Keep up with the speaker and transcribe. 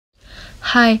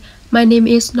Hi, my name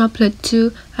is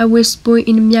Htoo. I was born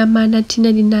in Myanmar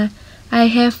 1999. I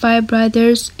have 5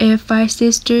 brothers and 5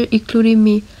 sisters, including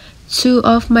me. 2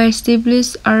 of my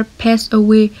siblings are passed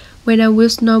away when I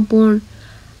was not born.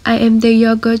 I am the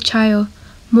younger child.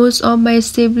 Most of my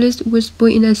siblings was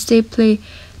born in a safe place,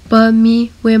 but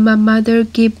me, when my mother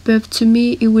gave birth to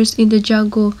me, it was in the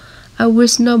jungle. I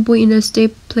was not born in a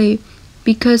safe place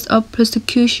because of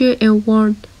persecution and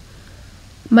war.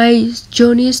 My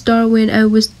journey started when I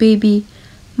was baby.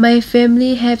 My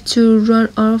family had to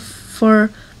run off for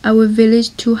our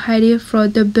village to hide it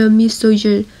from the Burmese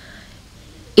soldiers.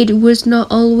 It was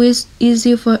not always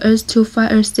easy for us to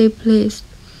find a safe place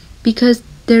because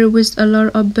there was a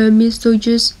lot of Burmese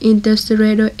soldiers in the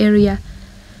surrender area.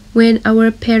 When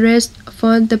our parents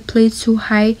found the place to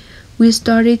hide, we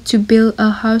started to build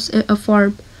a house and a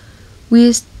farm.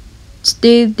 We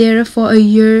stayed there for a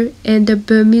year, and the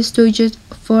Burmese soldiers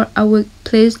for our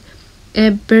place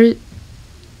and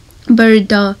burned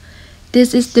down.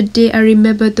 This is the day I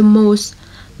remember the most.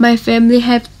 My family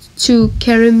had to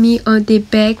carry me on their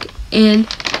back and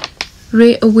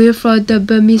ran away from the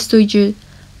Burmese soldiers.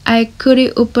 I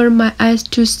couldn't open my eyes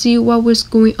to see what was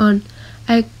going on.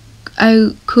 I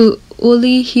could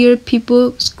only hear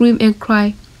people scream and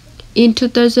cry. In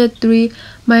 2003,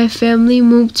 my family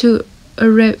moved to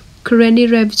a currently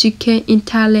refugee camp in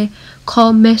Thailand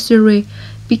called Masuri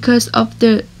because of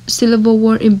the civil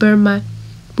war in Burma.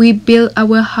 We built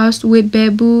our house with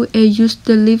bamboo and used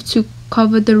the leaf to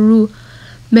cover the roof.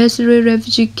 Masuri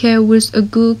refugee camp was a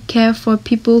good camp for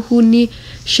people who need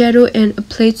shelter and a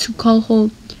place to call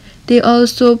home. They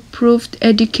also proved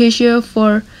education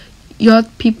for young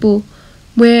people.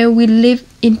 When we lived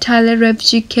in Thailand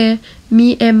refugee camp,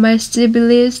 me and my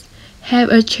siblings had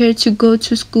a chance to go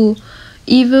to school.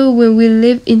 Even when we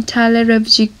lived in Thailand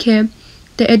refugee camp,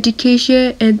 the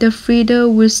education and the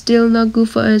freedom was still not good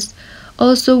for us.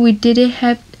 Also, we didn't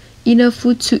have enough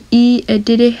food to eat and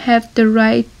didn't have the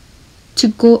right to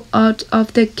go out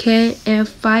of the camp and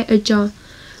find a job.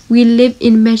 We lived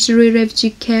in Masuri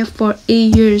refugee camp for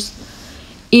 8 years.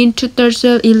 In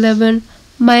 2011,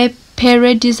 my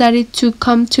parents decided to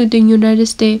come to the United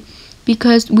States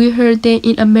because we heard that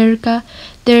in America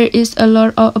there is a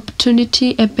lot of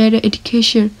opportunity and better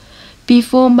education.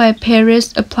 Before my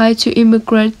parents applied to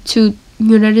immigrant to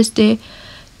United States,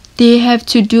 they have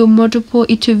to do multiple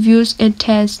interviews and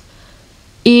tests.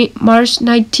 In March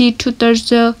 19,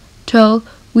 2012,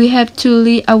 we have to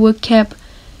leave our camp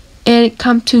and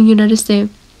come to United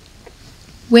States.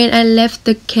 When I left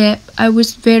the camp, I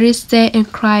was very sad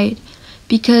and cried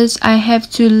because I have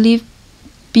to leave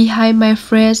behind my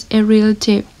friends and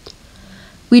relatives.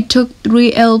 We took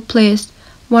 3 airplanes,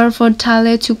 one from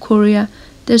Thailand to Korea,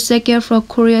 the second from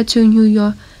Korea to New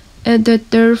York, and the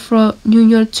third from New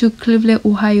York to Cleveland,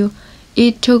 Ohio.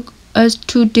 It took us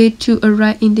 2 days to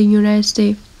arrive in the United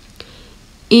States.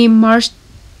 In March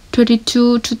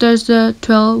 22,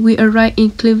 2012, we arrived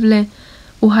in Cleveland,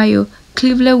 Ohio.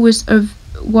 Cleveland was a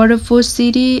wonderful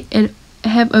city and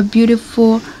have a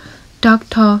beautiful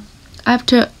downtown.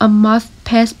 After a month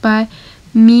passed by,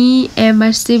 me and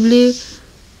my siblings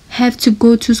have to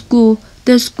go to school.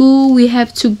 The school we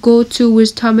have to go to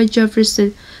was Thomas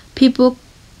Jefferson. People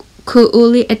could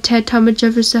only attend Thomas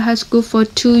Jefferson High School for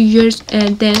 2 years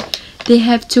and then they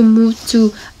have to move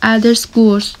to other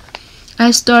schools.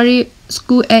 I started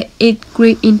school at 8th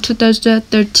grade in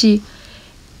 2013,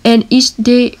 and each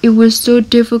day it was so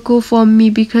difficult for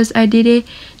me because I didn't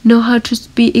know how to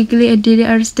speak English and didn't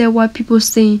understand what people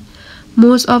say.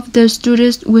 Most of the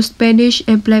students were Spanish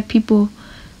and black people.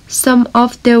 Some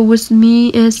of them was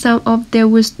mean and some of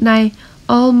them was nice.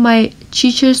 All my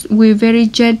teachers were very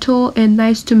gentle and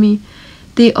nice to me.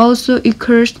 They also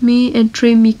encouraged me and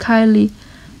treated me kindly.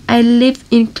 I lived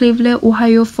in Cleveland,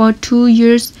 Ohio for 2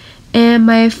 years and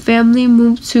my family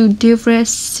moved to a different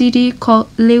city called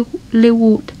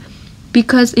Leawood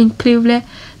because in Cleveland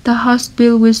the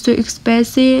hospital was so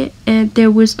expensive and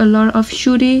there was a lot of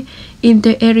shooting in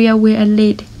the area where I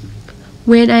lived.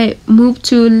 When I moved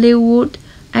to Leawood,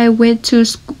 I went to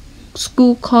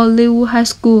school called Leawood High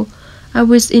School. I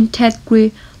was in 10th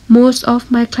grade. Most of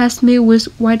my classmates was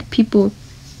white people.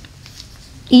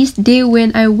 Each day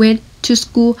when I went to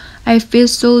school, I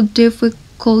faced so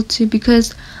difficult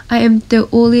because I am the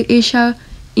only Asian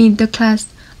in the class.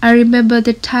 I remember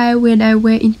the time when I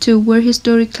went into world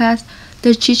history class.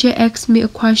 The teacher asked me a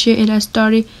question and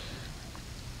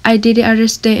I didn't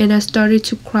understand and I started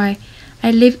to cry.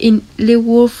 I lived in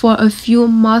Leawood for a few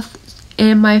months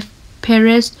and my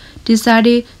parents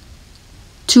decided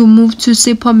to move to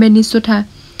St. Paul, Minnesota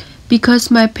because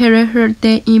my parents heard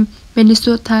that in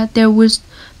Minnesota there was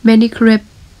many corrupt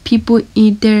people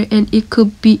in there, and it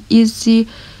could be easily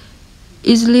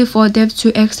for them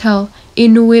to exhale.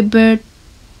 In November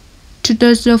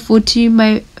 2014,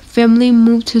 my family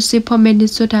moved to St. Paul,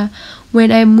 Minnesota.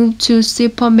 When I moved to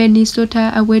St. Paul,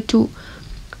 Minnesota, I went to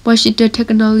Washington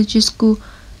Technology School.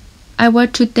 I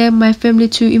want to thank my family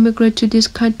to immigrate to this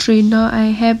country. Now I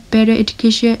have better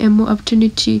education and more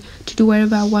opportunity to do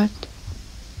whatever I want.